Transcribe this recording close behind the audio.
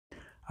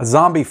A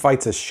zombie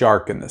fights a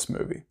shark in this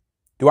movie.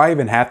 Do I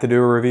even have to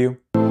do a review?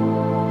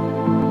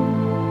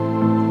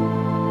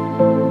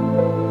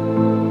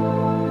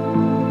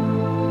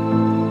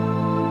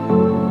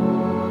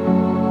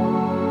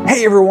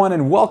 Hey everyone,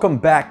 and welcome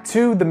back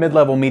to the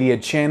Mid-Level Media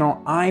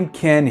channel. I'm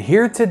Ken,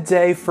 here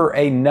today for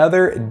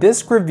another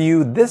disc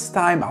review. This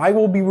time I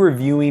will be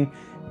reviewing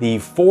the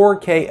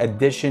 4K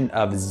edition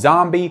of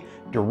Zombie,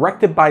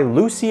 directed by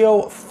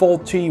Lucio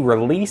Fulci,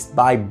 released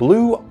by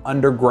Blue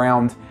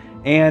Underground.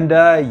 And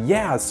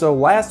yeah, so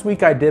last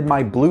week I did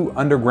my Blue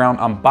Underground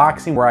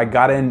unboxing where I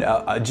got in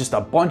just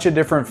a bunch of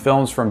different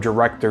films from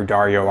director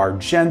Dario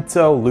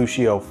Argento,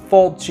 Lucio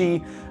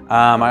Fulci.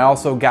 I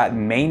also got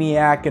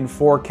Maniac in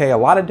 4K, a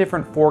lot of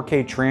different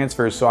 4K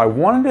transfers, so I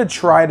wanted to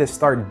try to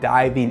start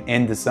diving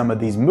into some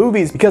of these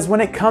movies because when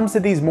it comes to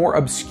these more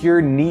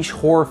obscure niche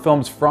horror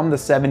films from the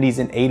 70s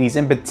and 80s,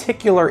 in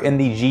particular in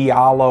the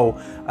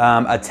giallo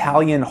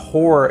Italian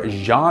horror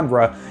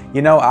genre,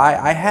 you know,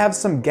 I have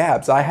some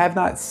gaps. I have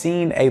not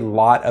seen a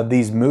lot of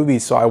these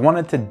movies, so I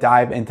wanted to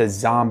dive into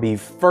Zombie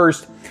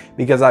first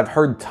because I've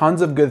heard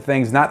tons of good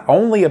things, not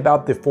only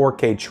about the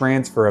 4K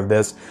transfer of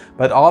this,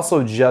 but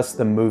also just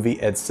the movie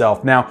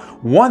itself. Now,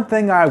 one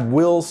thing I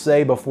will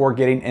say before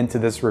getting into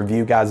this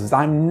review, guys, is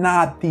I'm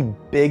not the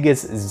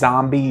biggest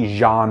zombie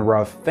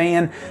genre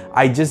fan.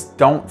 I just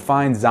don't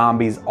find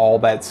zombies all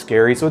that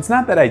scary. So it's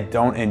not that I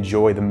don't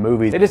enjoy the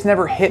movies. It just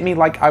never hit me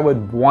like I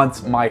would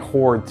want my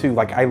horror to.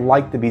 Like, I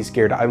like to be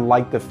scared. I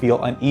like to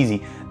feel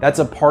uneasy. That's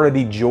a part of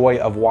the joy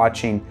of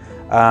watching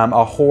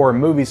a horror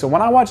movie. So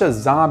when I watch a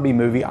zombie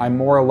movie, I'm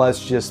more or less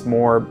just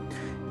more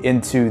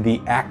into the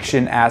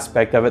action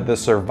aspect of it, the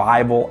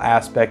survival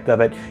aspect of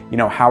it. You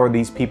know, how are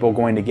these people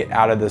going to get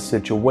out of this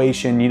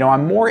situation? You know,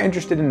 I'm more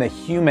interested in the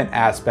human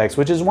aspects,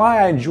 which is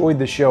why I enjoyed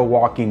the show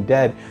Walking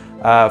Dead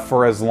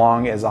for as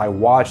long as I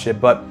watched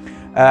it. But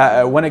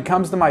when it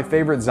comes to my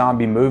favorite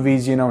zombie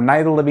movies, you know, Night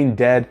of the Living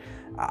Dead,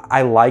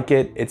 I like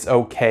it. It's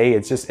okay.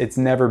 It's just, it's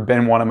never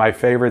been one of my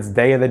favorites.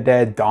 Day of the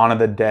Dead, Dawn of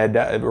the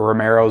Dead,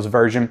 Romero's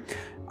version.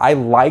 I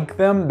like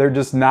them. They're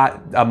just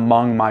not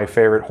among my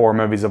favorite horror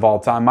movies of all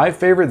time. My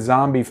favorite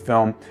zombie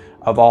film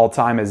of all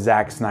time is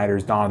Zack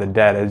Snyder's Dawn of the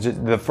Dead. It's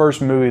just the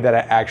first movie that I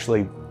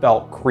actually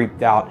felt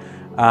creeped out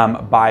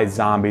by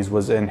zombies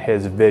was in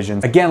his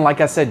visions. Again, like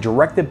I said,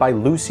 directed by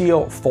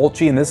Lucio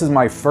Fulci, and this is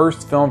my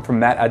first film from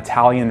that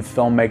Italian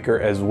filmmaker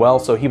as well.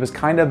 So he was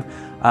kind of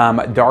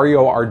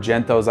Dario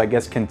Argento's, I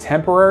guess,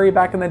 contemporary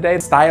back in the day.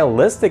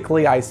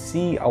 Stylistically, I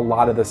see a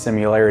lot of the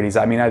similarities.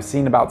 I mean, I've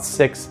seen about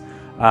 6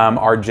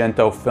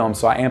 Argento films,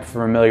 so I am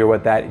familiar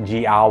with that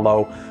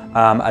giallo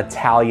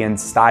Italian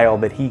style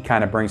that he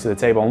kind of brings to the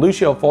table. And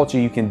Lucio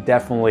Fulci, you can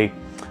definitely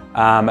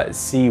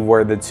see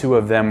where the two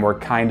of them were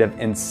kind of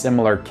in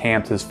similar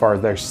camps as far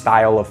as their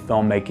style of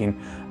filmmaking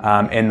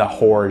in the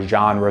horror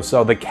genre.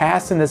 So the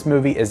cast in this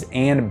movie is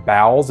Ann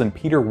Bowles and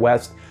Peter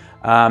West,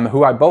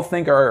 who I both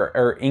think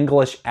are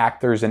English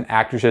actors and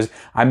actresses.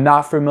 I'm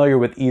not familiar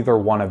with either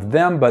one of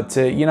them, but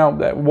you know,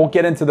 we'll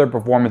get into their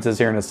performances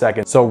here in a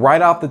second. So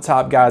right off the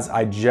top, guys,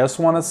 I just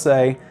want to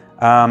say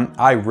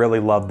I really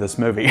love this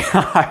movie.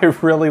 I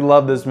really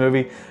love this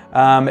movie.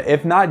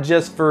 If not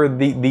just for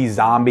the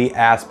zombie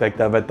aspect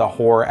of it, the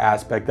horror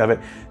aspect of it,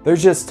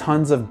 there's just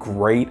tons of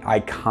great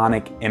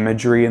iconic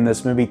imagery in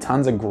this movie,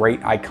 tons of great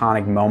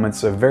iconic moments,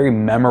 so very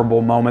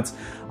memorable moments.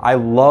 I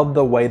love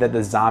the way that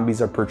the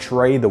zombies are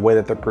portrayed, the way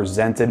that they're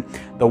presented,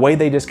 the way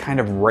they just kind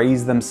of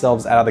raise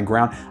themselves out of the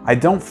ground. I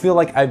don't feel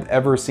like I've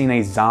ever seen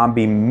a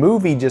zombie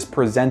movie just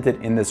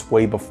presented in this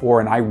way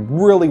before, and I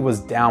really was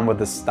down with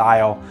the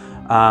style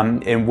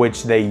in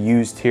which they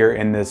used here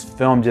in this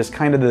film. Just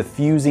kind of the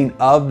fusing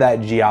of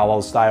that giallo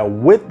style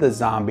with the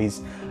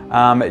zombies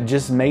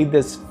just made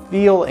this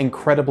feel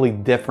incredibly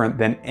different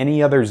than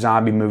any other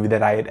zombie movie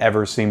that I had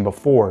ever seen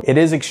before. It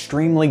is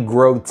extremely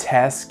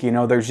grotesque. You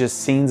know, there's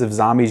just scenes of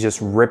zombies just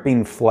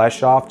ripping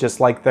flesh off, just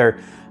like they're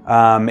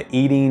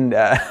eating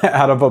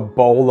out of a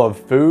bowl of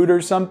food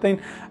or something,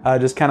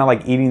 just kind of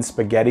like eating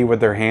spaghetti with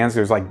their hands.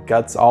 There's like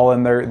guts all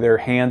in their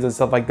hands and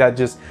stuff like that.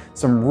 Just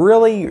some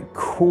really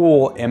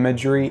cool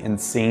imagery and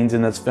scenes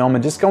in this film,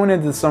 and just going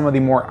into some of the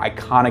more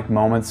iconic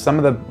moments,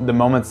 some of the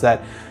moments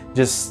that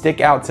just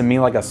stick out to me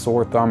like a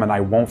sore thumb and I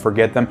won't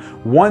forget them.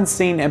 One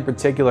scene in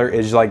particular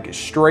is like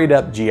straight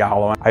up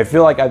giallo. I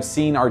feel like I've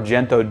seen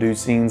Argento do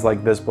scenes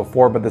like this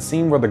before, but the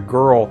scene where the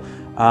girl,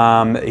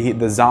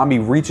 the zombie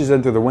reaches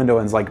in through the window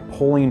and is like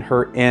pulling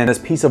her in. This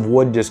piece of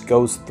wood just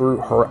goes through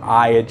her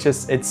eye.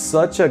 It's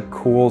such a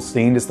cool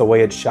scene, just the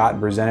way it's shot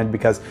and presented,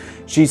 because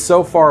she's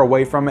so far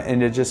away from it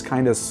and it just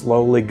kind of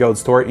slowly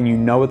goes toward it, and you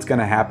know it's going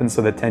to happen,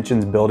 so the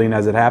tension's building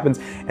as it happens,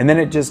 and then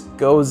it just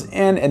goes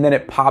in and then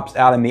it pops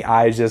out and the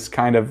eye is just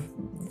kind of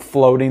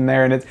floating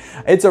there, and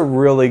it's a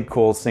really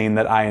cool scene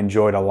that I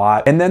enjoyed a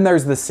lot. And then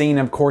there's the scene,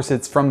 of course,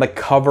 it's from the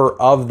cover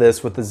of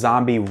this, with the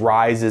zombie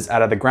rises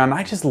out of the ground.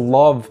 I just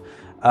love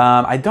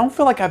I don't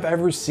feel like I've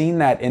ever seen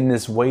that in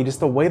this way, just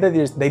the way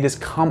that they just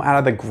come out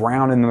of the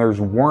ground and there's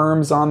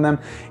worms on them.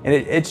 And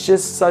it's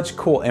just such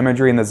cool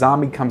imagery. And the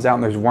zombie comes out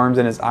and there's worms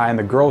in his eye and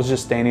the girl's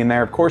just standing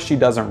there. Of course she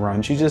doesn't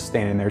run, she's just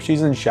standing there.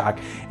 She's in shock.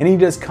 And he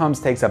just comes,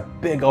 takes a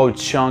big old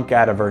chunk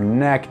out of her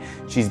neck.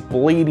 She's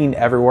bleeding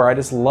everywhere. I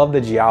just love the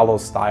Giallo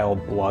style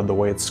blood, the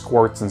way it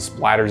squirts and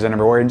splatters in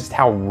everywhere and just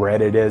how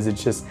red it is.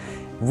 It's just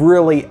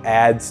really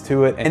adds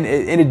to it. And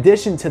in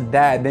addition to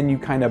that, then you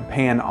kind of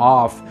pan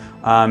off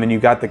and you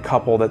got the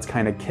couple that's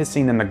kind of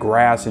kissing in the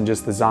grass and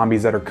just the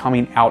zombies that are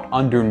coming out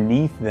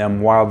underneath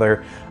them while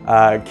they're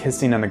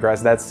kissing in the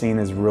grass. That scene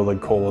is really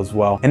cool as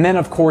well. And then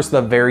of course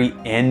the very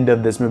end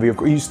of this movie, of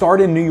course, you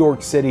start in New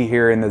York City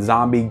here and the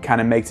zombie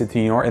kind of makes it to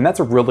New York, and that's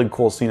a really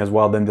cool scene as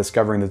well, them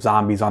discovering the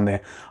zombies on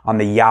the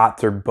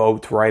yacht or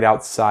boat right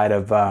outside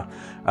of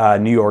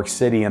New York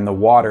City in the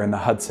water in the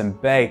Hudson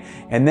Bay.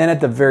 And then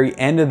at the very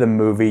end of the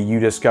movie,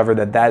 you discover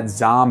that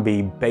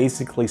zombie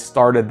basically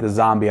started the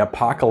zombie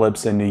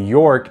apocalypse in New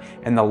York,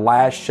 and the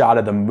last shot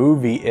of the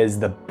movie is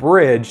the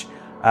bridge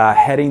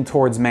heading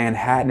towards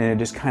Manhattan, and it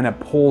just kind of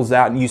pulls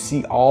out and you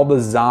see all the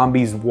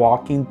zombies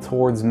walking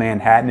towards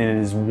Manhattan, and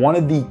it is one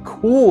of the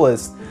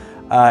coolest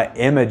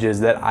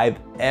images that I've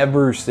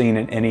ever seen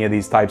in any of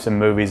these types of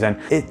movies. And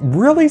it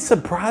really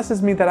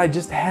surprises me that I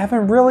just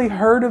haven't really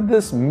heard of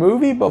this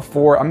movie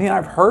before. I mean,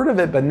 I've heard of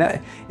it,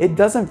 but it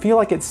doesn't feel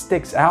like it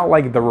sticks out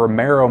like the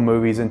Romero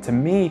movies. And to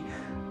me,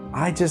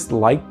 I just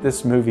like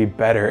this movie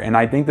better. And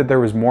I think that there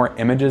was more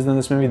images in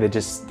this movie that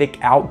just stick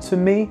out to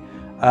me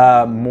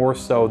more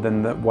so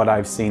than what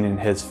I've seen in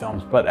his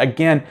films. But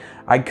again,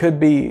 I could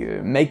be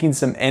making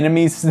some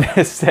enemies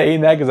saying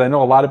that, because I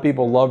know a lot of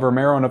people love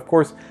Romero, and of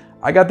course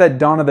I got that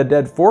Dawn of the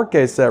Dead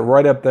 4K set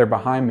right up there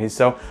behind me.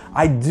 So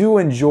I do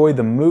enjoy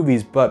the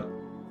movies, but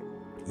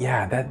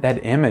yeah,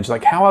 that image,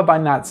 like how have I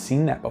not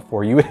seen that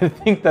before? You would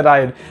think that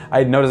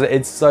I'd noticed it.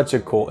 It's such a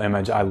cool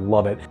image. I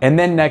love it. And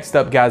then next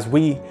up, guys,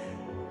 we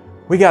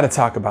got to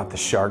talk about the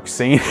shark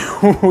scene.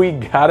 We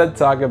got to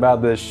talk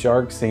about this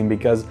shark scene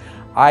because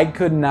I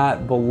could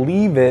not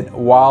believe it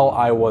while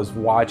I was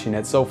watching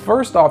it. So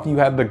first off, you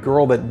have the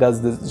girl that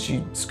does this,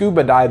 she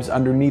scuba dives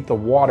underneath the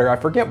water. I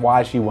forget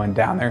why she went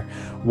down there,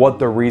 what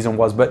the reason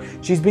was, but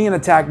she's being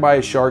attacked by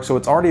a shark. So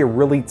it's already a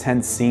really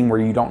tense scene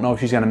where you don't know if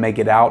she's gonna make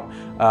it out.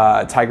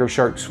 A tiger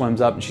shark swims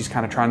up and she's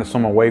kind of trying to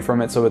swim away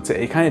from it. So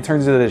it kind of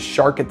turns into this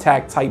shark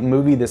attack type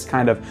movie, this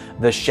kind of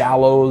The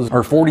Shallows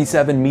or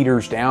 47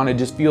 Meters Down. It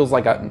just feels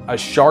like a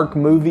shark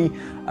movie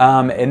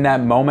in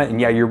that moment.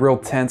 And yeah, you're real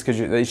tense because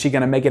is she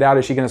gonna make it out?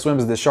 Is she gonna swim?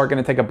 Is the shark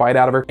gonna take a bite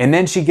out of her? And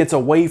then she gets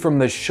away from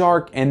the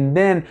shark, and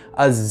then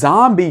a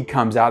zombie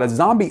comes out. A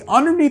zombie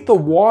underneath the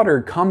water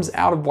comes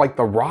out of like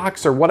the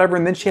rocks or whatever,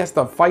 and then she has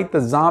to fight the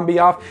zombie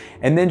off,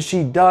 and then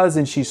she does,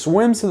 and she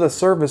swims to the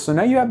surface. So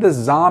now you have this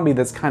zombie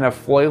that's kind of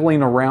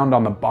flailing around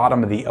on the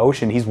bottom of the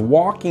ocean. He's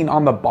walking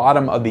on the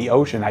bottom of the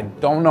ocean. I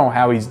don't know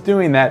how he's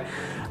doing that.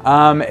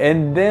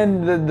 And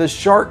then the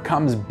shark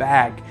comes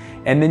back,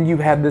 and then you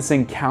have this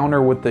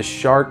encounter with the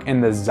shark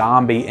and the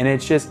zombie, and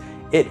it's just,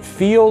 it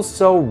feels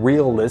so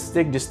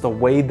realistic, just the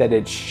way that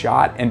it's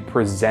shot and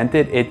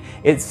presented.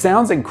 It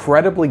sounds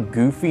incredibly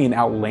goofy and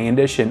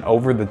outlandish and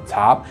over the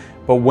top,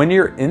 but when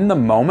you're in the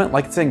moment,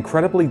 like, it's an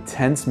incredibly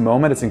tense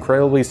moment, it's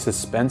incredibly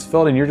suspense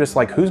filled, and you're just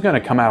like, who's gonna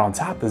come out on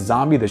top? The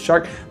zombie, the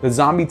shark? The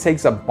zombie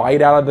takes a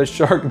bite out of the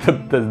shark,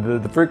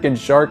 the freaking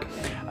shark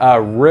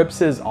rips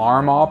his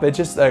arm off. It's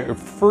just a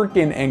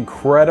freaking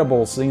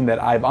incredible scene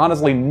that I've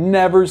honestly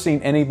never seen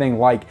anything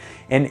like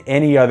in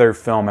any other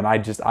film, and I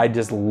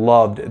just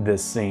loved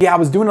this scene. Yeah, I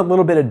was doing a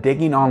little bit of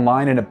digging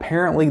online, and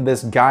apparently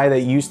this guy that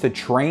used to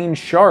train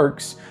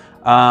sharks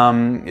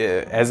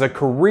as a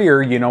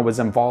career, you know, was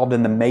involved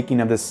in the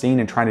making of this scene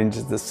and trying to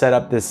just set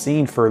up this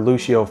scene for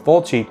Lucio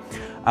Fulci.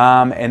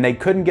 And they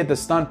couldn't get the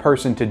stunt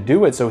person to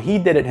do it, so he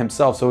did it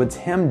himself. So it's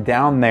him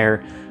down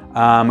there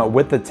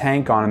with the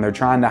tank on, and they're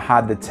trying to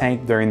hide the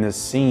tank during this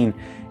scene.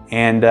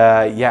 And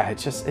yeah,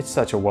 it's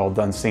such a well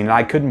done scene. And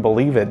I couldn't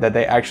believe it that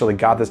they actually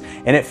got this.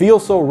 And it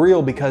feels so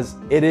real because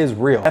it is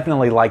real.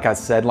 Definitely, like I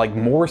said, like,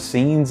 more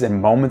scenes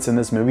and moments in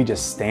this movie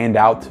just stand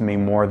out to me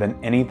more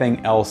than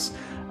anything else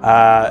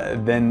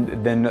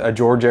than a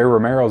George A.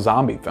 Romero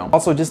zombie film.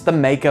 Also, just the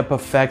makeup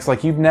effects,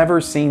 like, you've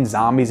never seen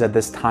zombies at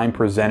this time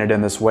presented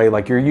in this way.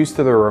 Like, you're used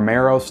to the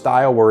Romero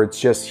style where it's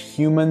just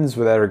humans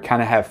that are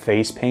kind of have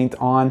face paint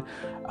on,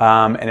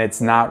 and it's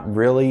not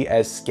really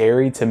as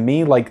scary to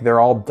me. Like, they're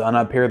all done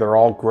up here, they're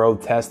all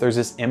grotesque. There's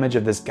this image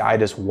of this guy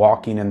just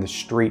walking in the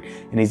street,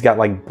 and he's got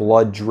like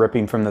blood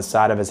dripping from the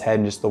side of his head,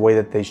 and just the way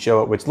that they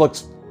show it, which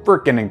looks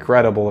freaking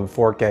incredible in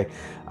 4K.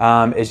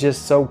 It's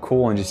just so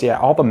cool, and just, yeah,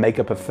 all the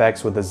makeup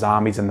effects with the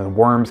zombies and the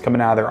worms coming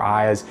out of their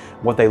eyes,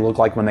 what they look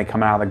like when they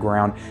come out of the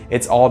ground,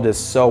 it's all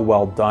just so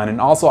well done.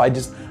 And also,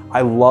 I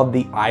love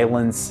the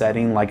island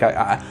setting. Like,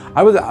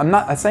 I'm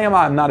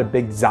not a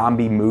big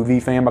zombie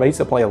movie fan, but I used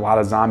to play a lot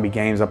of zombie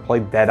games. I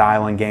played Dead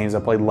Island games, I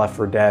played Left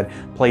 4 Dead,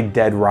 played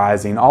Dead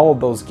Rising, all of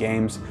those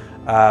games.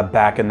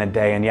 back in the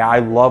day. And yeah, I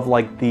love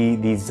like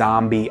the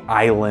zombie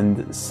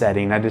island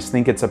setting. I just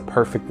think it's a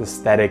perfect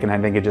aesthetic, and I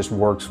think it just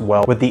works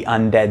well with the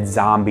undead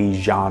zombie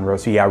genre.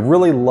 So yeah, I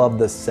really love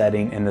the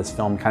setting in this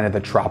film, kind of the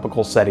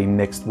tropical setting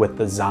mixed with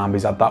the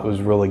zombies. I thought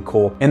was really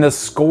cool. And the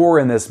score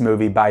in this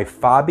movie by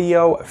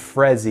Fabio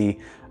Frezzi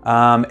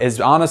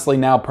is honestly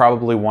now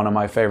probably one of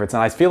my favorites.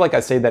 And I feel like I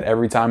say that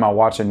every time I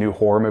watch a new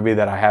horror movie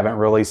that I haven't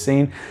really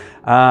seen.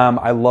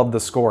 I love the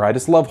score. I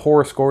just love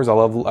horror scores. I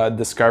love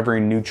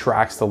discovering new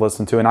tracks to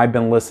listen to. And I've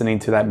been listening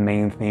to that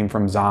main theme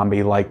from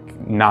Zombie like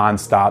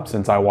nonstop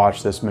since I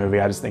watched this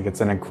movie. I just think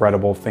it's an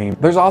incredible theme.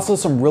 There's also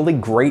some really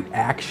great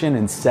action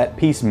and set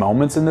piece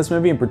moments in this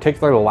movie, in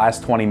particular the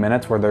last 20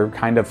 minutes where they're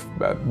kind of,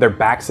 their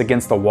backs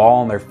against the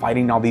wall and they're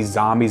fighting all these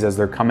zombies as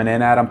they're coming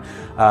in at them.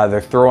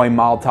 They're throwing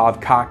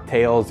Molotov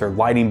cocktails, they're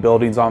lighting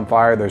buildings on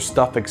fire, there's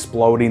stuff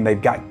exploding,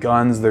 they've got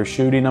guns, they're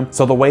shooting them.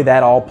 So the way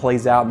that all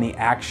plays out and the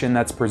action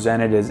that's presented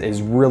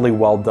is really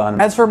well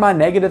done. As for my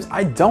negatives,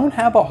 I don't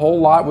have a whole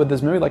lot with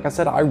this movie. Like I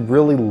said, I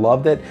really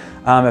loved it.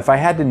 If I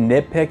had to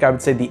nitpick, I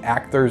would say the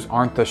actors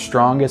aren't the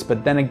strongest,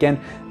 but then again,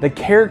 the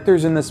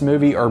characters in this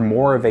movie are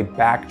more of a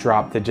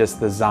backdrop to just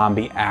the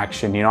zombie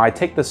action. You know, I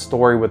take the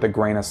story with a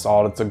grain of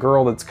salt. It's a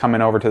girl that's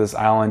coming over to this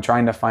island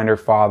trying to find her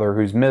father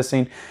who's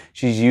missing.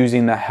 She's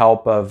using the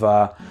help of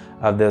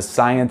this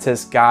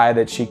scientist guy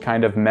that she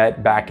kind of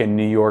met back in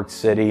New York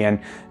City, and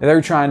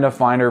they're trying to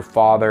find her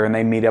father, and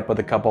they meet up with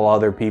a couple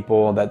other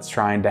people that's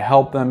trying to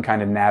help them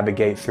kind of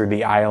navigate through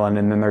the island.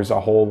 And then there's a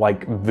whole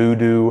like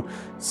voodoo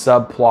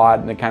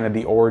subplot and kind of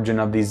the origin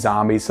of these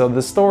zombies. So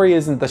the story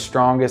isn't the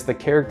strongest, the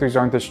characters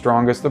aren't the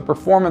strongest, the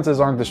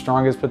performances aren't the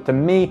strongest, but to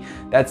me,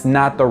 that's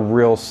not the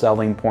real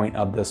selling point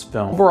of this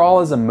film. Overall,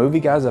 as a movie,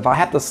 guys, if I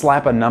had to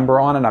slap a number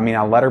on it, I mean,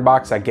 on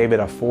Letterboxd, I gave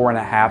it a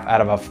 4.5 out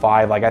of a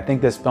 5. Like, I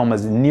think this film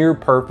is near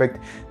perfect.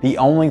 The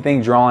only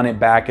thing drawing it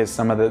back is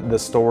some of the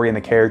story and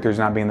the characters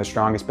not being the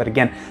strongest. But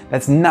again,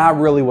 that's not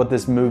really what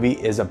this movie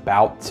is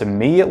about, to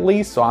me at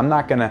least, so I'm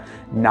not gonna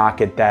knock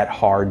it that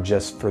hard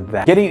just for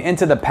that. Getting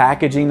into the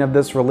packaging of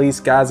this release,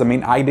 guys, I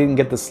mean, I didn't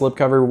get the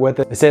slipcover with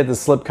it. They said the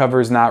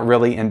slipcover is not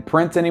really in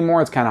print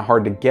anymore. It's kind of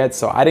hard to get,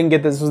 so I didn't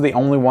get this. This was the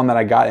only one that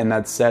I got in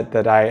that set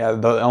that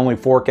the only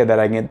 4K that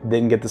I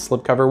didn't get the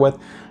slipcover with.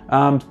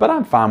 But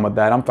I'm fine with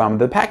that. I'm fine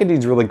with it. The packaging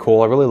is really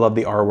cool. I really love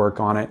the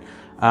artwork on it.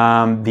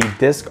 The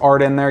disc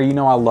art in there, you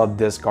know I love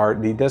disc art.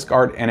 The disc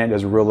art in it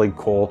is really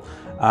cool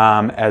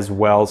as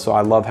well. So I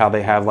love how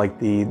they have like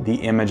the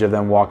image of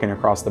them walking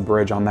across the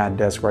bridge on that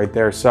disc right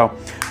there. So,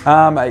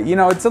 you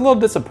know, it's a little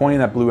disappointing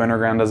that Blue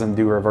Underground doesn't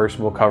do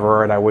reversible cover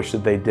art. I wish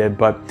that they did,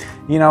 but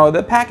you know,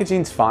 the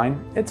packaging's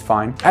fine. It's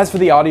fine. As for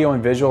the audio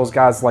and visuals,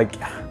 guys, like,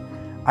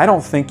 I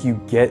don't think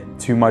you get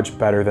too much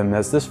better than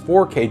this. This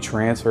 4K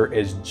transfer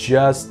is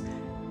just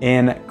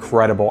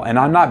incredible. And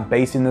I'm not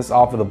basing this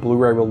off of the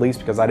Blu-ray release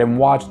because I didn't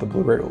watch the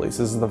Blu-ray release.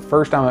 This is the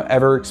first time I'm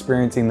ever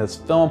experiencing this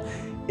film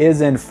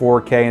is in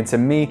 4K, and to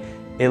me,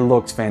 it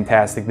looks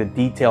fantastic. The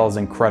detail is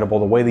incredible.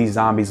 The way these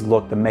zombies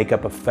look, the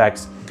makeup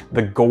effects,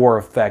 the gore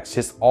effects,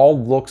 just all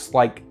looks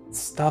like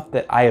stuff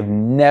that I have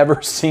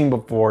never seen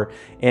before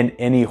in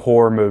any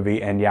horror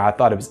movie. And yeah, I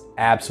thought it was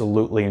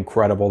absolutely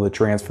incredible, the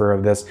transfer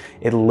of this.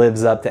 It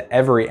lives up to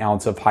every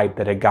ounce of hype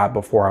that it got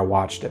before I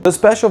watched it. The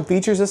special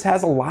features, this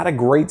has a lot of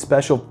great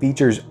special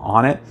features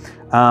on it.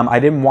 I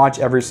didn't watch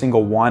every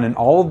single one, and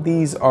all of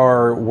these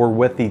were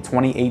with the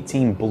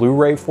 2018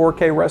 Blu-ray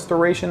 4K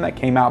restoration that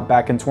came out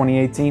back in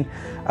 2018.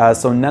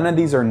 So none of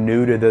these are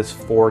new to this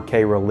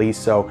 4K release.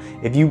 So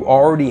if you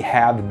already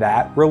have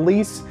that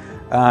release,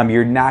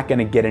 you're not going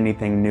to get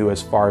anything new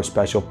as far as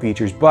special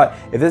features. But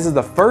if this is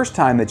the first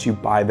time that you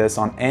buy this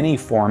on any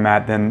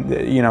format, then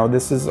you know,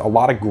 this is a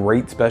lot of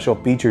great special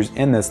features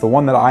in this. The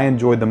one that I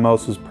enjoyed the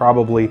most was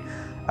probably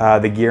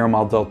the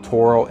Guillermo del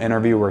Toro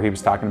interview, where he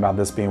was talking about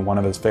this being one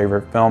of his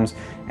favorite films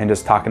and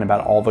just talking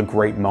about all the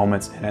great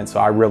moments in it.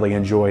 So I really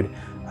enjoyed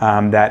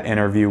that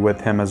interview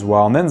with him as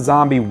well. And then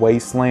Zombie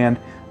Wasteland,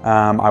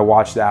 I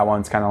watched that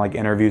one. It's kind of like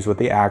interviews with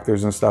the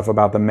actors and stuff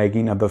about the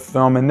making of the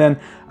film. And then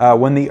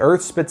When the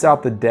Earth Spits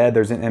Out the Dead,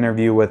 there's an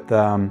interview with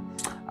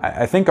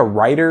I think a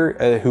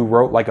writer who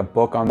wrote like a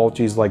book on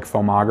Fulci's like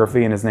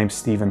filmography, and his name's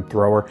Stephen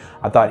Thrower.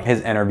 I thought his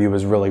interview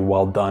was really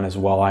well done as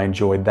well. I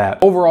enjoyed that.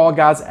 Overall,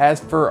 guys, as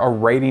for a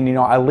rating, you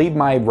know, I leave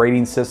my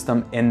rating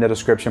system in the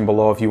description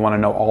below if you want to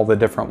know all the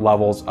different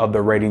levels of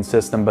the rating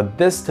system, but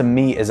this to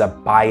me is a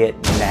buy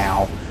it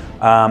now.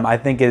 I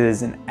think it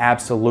is an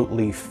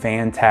absolutely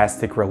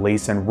fantastic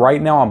release, and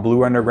right now on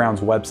Blue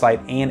Underground's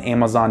website and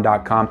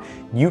Amazon.com,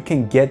 you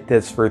can get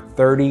this for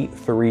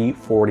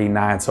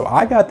 $33.49. So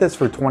I got this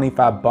for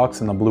 25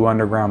 bucks in the Blue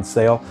Underground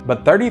sale,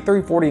 but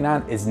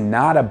 $33.49 is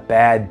not a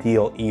bad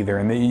deal either.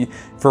 And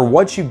for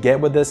what you get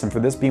with this, and for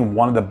this being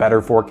one of the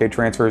better 4K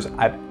transfers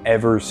I've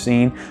ever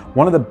seen,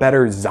 one of the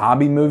better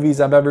zombie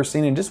movies I've ever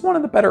seen, and just one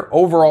of the better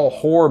overall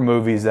horror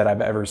movies that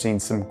I've ever seen.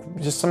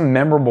 Just some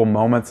memorable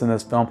moments in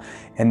this film.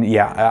 And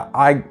yeah,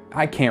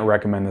 I can't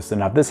recommend this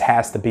enough. This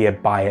has to be a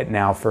buy it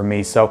now for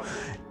me. So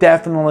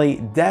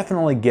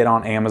definitely get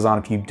on Amazon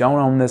if you don't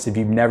own this, if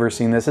you've never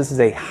seen this. This is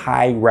a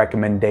high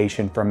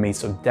recommendation from me,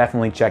 so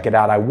definitely check it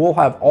out. I will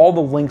have all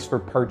the links for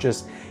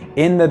purchase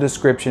in the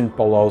description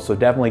below, so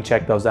definitely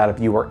check those out if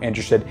you are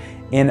interested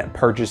in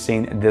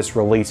purchasing this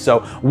release.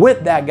 So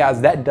with that, guys,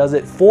 that does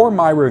it for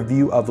my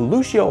review of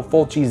Lucio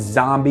Fulci's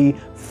Zombie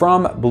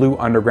from Blue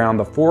Underground,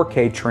 the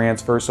 4K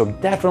transfer. So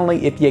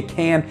definitely, if you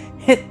can,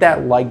 hit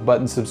that like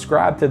button,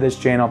 subscribe to this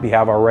channel if you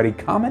have already,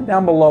 comment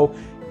down below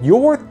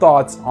your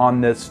thoughts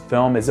on this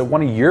film. Is it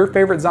one of your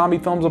favorite zombie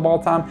films of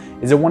all time?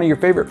 Is it one of your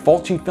favorite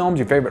Fulci films,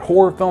 your favorite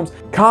horror films?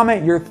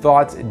 Comment your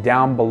thoughts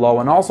down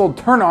below, and also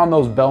turn on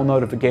those bell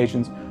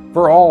notifications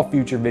for all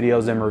future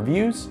videos and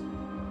reviews,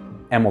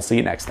 and we'll see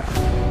you next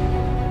time.